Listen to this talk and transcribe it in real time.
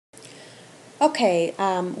Okay,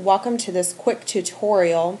 welcome to this quick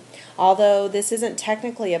tutorial. Although this isn't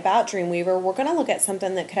technically about Dreamweaver, we're going to look at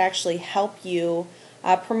something that could actually help you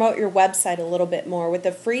promote your website a little bit more with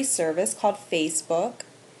a free service called Facebook.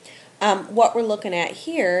 What we're looking at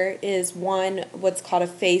here is what's called a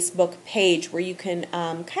Facebook page, where you can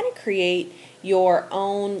kind of create your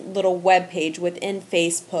own little web page within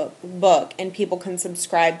Facebook, and people can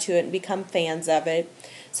subscribe to it and become fans of it.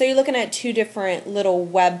 So you're looking at two different little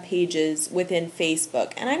web pages within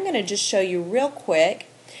Facebook, and I'm going to just show you real quick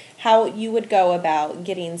how you would go about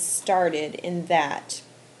getting started in that.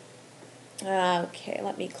 Okay,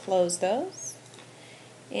 let me close those.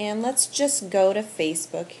 And let's just go to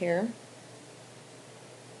Facebook here.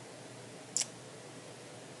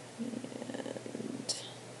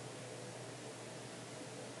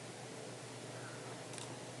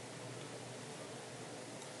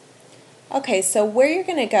 Okay, so where you're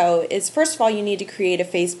going to go is, first of all, you need to create a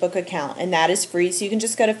Facebook account, and that is free, so you can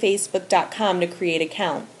just go to facebook.com to create an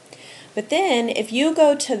account. But then, if you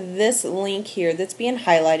go to this link here that's being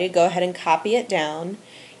highlighted, go ahead and copy it down.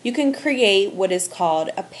 You can create what is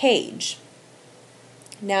called a page.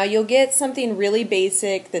 Now, you'll get something really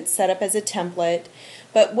basic that's set up as a template,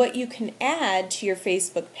 but what you can add to your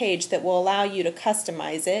Facebook page that will allow you to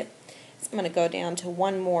customize it, so I'm going to go down to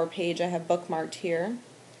one more page I have bookmarked here.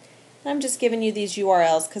 I'm just giving you these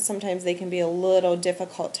URLs because sometimes they can be a little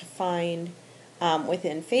difficult to find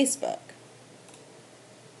within Facebook.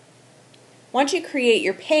 Once you create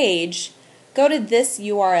your page, go to this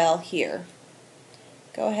URL here.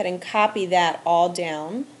 Go ahead and copy that all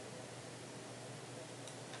down.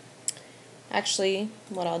 Actually,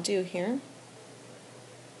 what I'll do here,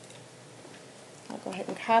 I'll go ahead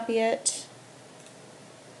and copy it.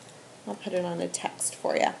 I'll put it on a text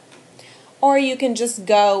for you. Or you can just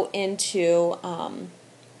go into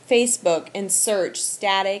Facebook and search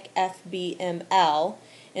static FBML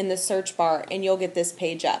in the search bar, and you'll get this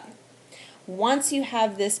page up. Once you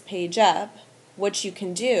have this page up, what you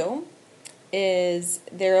can do is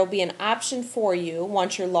there will be an option for you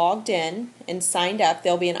once you're logged in and signed up.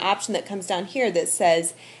 There will be an option that comes down here that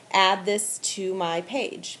says add this to my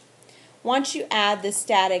page. Once you add the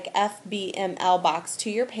static FBML box to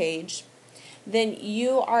your page, then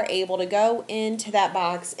you are able to go into that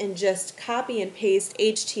box and just copy and paste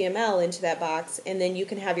HTML into that box, and then you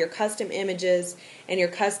can have your custom images and your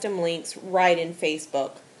custom links right in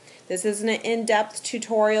Facebook. This isn't an in-depth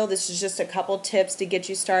tutorial. This is just a couple tips to get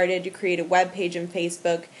you started to create a web page in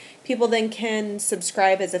Facebook. People then can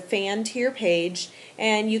subscribe as a fan to your page,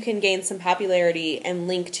 and you can gain some popularity and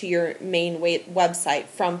link to your main website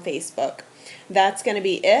from Facebook. That's going to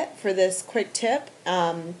be it for this quick tip.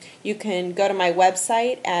 You can go to my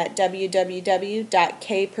website at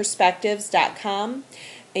www.kperspectives.com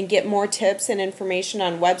and get more tips and information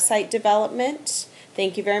on website development.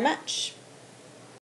 Thank you very much.